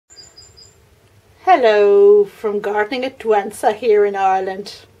Hello from Gardening at Douentza here in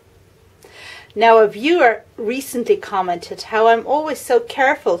Ireland. Now, a viewer recently commented how I'm always so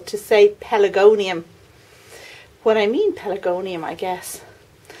careful to say pelargonium when I mean pelargonium, I guess.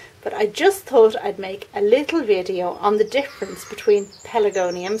 But I just thought I'd make a little video on the difference between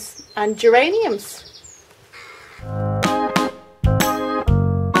pelargoniums and geraniums.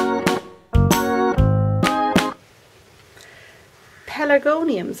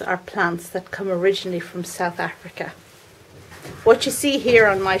 Pelargoniums are plants that come originally from South Africa. What you see here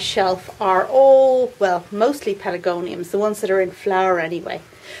on my shelf are all, well, mostly pelargoniums, the ones that are in flower anyway.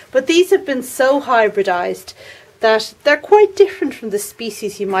 But these have been so hybridized that they're quite different from the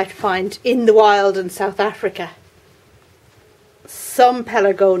species you might find in the wild in South Africa. Some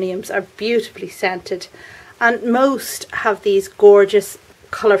pelargoniums are beautifully scented, and most have these gorgeous,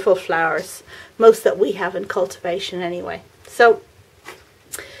 colourful flowers, most that we have in cultivation anyway. So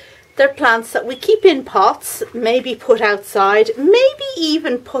they're plants that we keep in pots, maybe put outside, maybe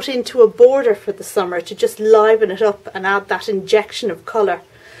even put into a border for the summer to just liven it up and add that injection of colour.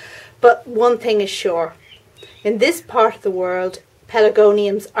 But one thing is sure, in this part of the world,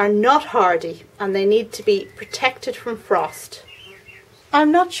 pelargoniums are not hardy and they need to be protected from frost.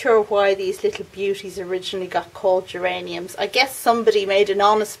 I'm not sure why these little beauties originally got called geraniums. I guess somebody made an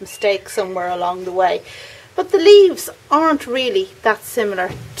honest mistake somewhere along the way. But the leaves aren't really that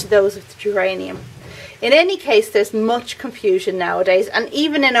similar to those of the geranium. In any case, there's much confusion nowadays, and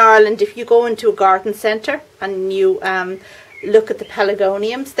even in Ireland, if you go into a garden centre and you look at the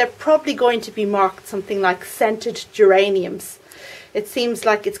pelargoniums, they're probably going to be marked something like scented geraniums. It seems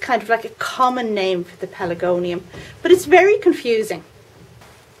like it's kind of like a common name for the pelargonium, but it's very confusing.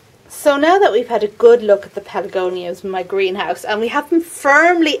 So now that we've had a good look at the pelargoniums in my greenhouse and we have them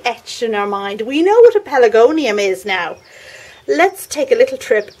firmly etched in our mind, we know what a pelargonium is now. Let's take a little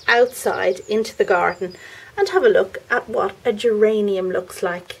trip outside into the garden and have a look at what a geranium looks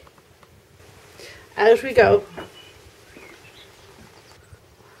like. Out we go.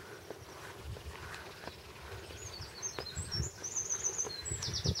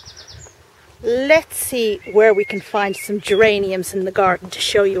 Let's see where we can find some geraniums in the garden to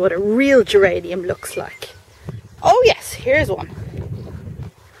show you what a real geranium looks like. Oh yes, here's one.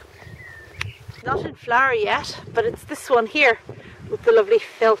 Not in flower yet, but it's this one here with the lovely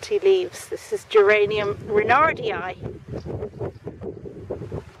felty leaves. This is Geranium renardii.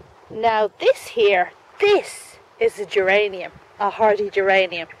 Now this here, this is a geranium, a hardy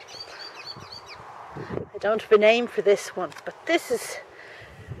geranium. I don't have a name for this one, but this is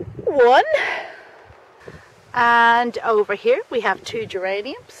one. And over here we have two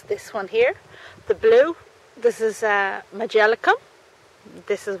geraniums. This one here, the blue, this is magnificum.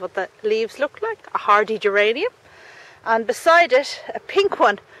 This is what the leaves look like, a hardy geranium. And beside it, a pink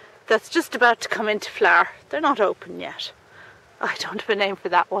one that's just about to come into flower. They're not open yet. I don't have a name for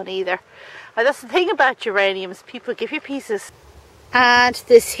that one either. And that's the thing about geraniums, people give you pieces. And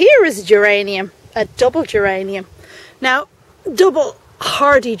this here is a geranium, a double geranium. Now, double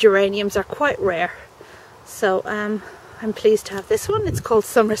hardy geraniums are quite rare, so I'm pleased to have this one. It's called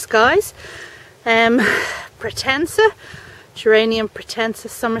Summer Skies, pratense, Geranium pratense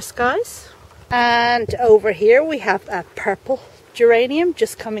Summer Skies. And over here we have a purple geranium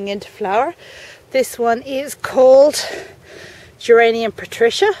just coming into flower. This one is called Geranium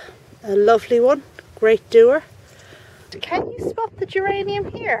Patricia, a lovely one, great doer. Can you spot the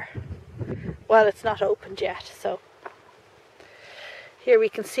geranium here? Well, it's not opened yet, so here we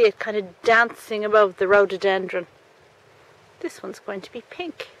can see it kind of dancing above the rhododendron. This one's going to be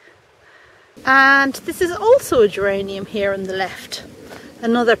pink. And this is also a geranium here on the left.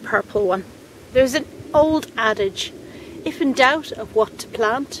 Another purple one. There's an old adage, if in doubt of what to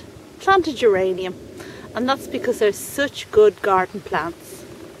plant, plant a geranium. And that's because they're such good garden plants.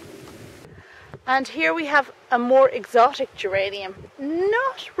 And here we have a more exotic geranium.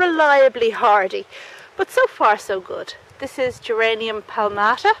 Not reliably hardy, but so far so good. This is Geranium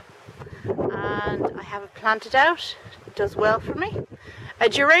palmatum, and I have it planted out. It does well for me. A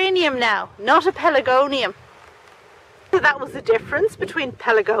geranium now, not a pelargonium. So that was the difference between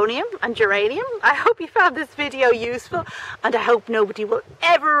pelargonium and geranium. I hope you found this video useful, and I hope nobody will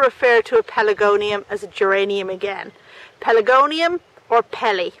ever refer to a pelargonium as a geranium again. Pelargonium or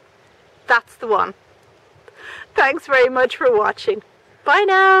Pelly, that's the one. Thanks very much for watching. Bye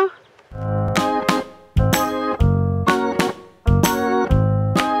now.